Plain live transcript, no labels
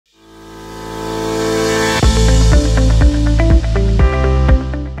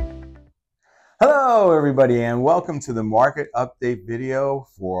everybody, and welcome to the market update video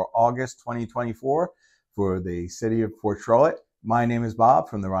for August 2024 for the city of Port Charlotte. My name is Bob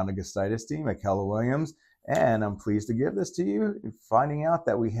from the Rhonda Gustitis team at Keller Williams, and I'm pleased to give this to you, finding out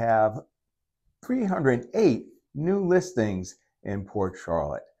that we have 308 new listings in Port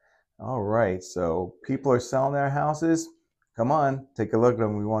Charlotte. All right, so people are selling their houses. Come on, take a look at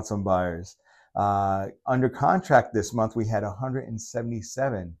them. We want some buyers. Under contract this month, we had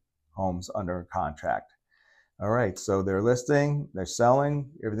 177 homes under contract. All right, so they're listing, they're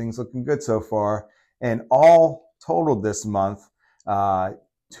selling, everything's looking good so far. And all totaled this month,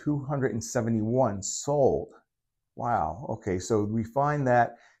 271 sold. Wow, okay, so we find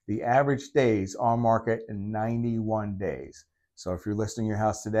that the average days on market in 91 days. So if you're listing your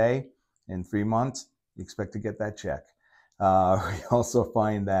house today, in 3 months, you expect to get that check. We also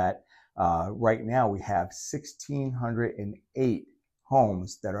find that right now we have 1,608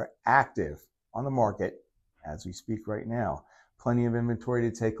 homes that are active on the market as we speak right now. Plenty of inventory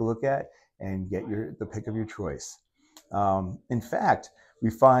to take a look at and get the pick of your choice. In fact,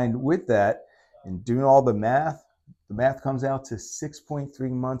 we find with that and doing all the math comes out to 6.3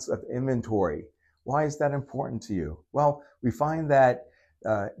 months of inventory. Why is that important to you? Well, we find that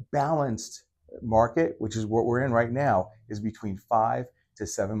balanced market, which is what we're in right now, is between 5 to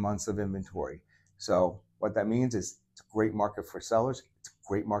 7 months of inventory. So what that means is it's a great market for sellers. It's a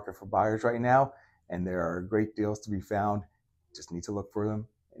great market for buyers right now. And there are great deals to be found. Just need to look for them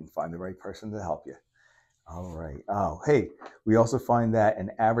and find the right person to help you. All right. Oh, hey, we also find that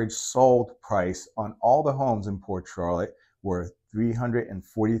an average sold price on all the homes in Port Charlotte were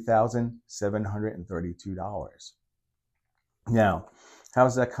 $340,732. Now, how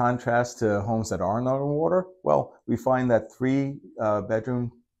does that contrast to homes that aren't on the water? Well, we find that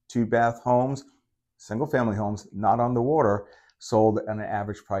 3-bedroom, 2-bath homes, single-family homes not on the water, sold at an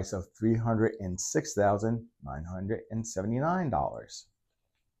average price of $306,979.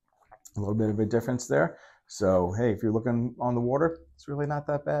 A little bit of a difference there. So, hey, if you're looking on the water, it's really not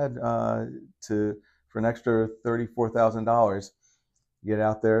that bad for an extra $34,000. Get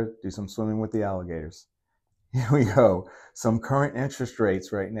out there, do some swimming with the alligators. Here we go. Some current interest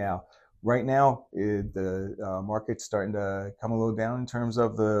rates right now. Right now, the market's starting to come a little down in terms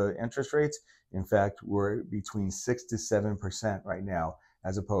of the interest rates. In fact, we're between 6 to 7% right now,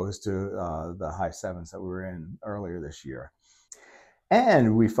 as opposed to the high 7s that we were in earlier this year.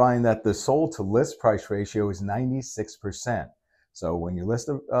 And we find that the sold to list price ratio is 96%. So when you list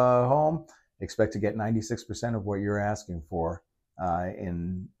a home, expect to get 96% of what you're asking for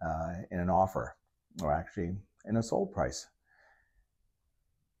in an offer, or actually in a sold price.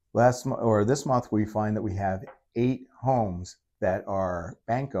 This month, we find that we have 8 homes that are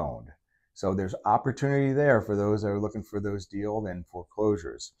bank owned. So there's opportunity there for those that are looking for those deals and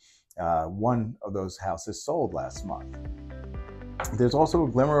foreclosures. One of those houses sold last month. There's also a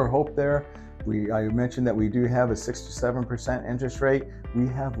glimmer of hope there. I mentioned that we do have a 6 to 7% interest rate. We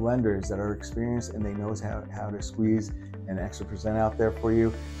have lenders that are experienced and they know how to squeeze an extra percent out there for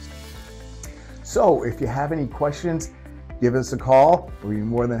you. So if you have any questions, give us a call. We'll be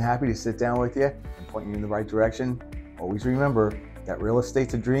more than happy to sit down with you and point you in the right direction. Always remember that real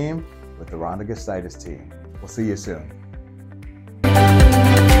estate's a dream with the Rhonda Gustitis team. We'll see you soon.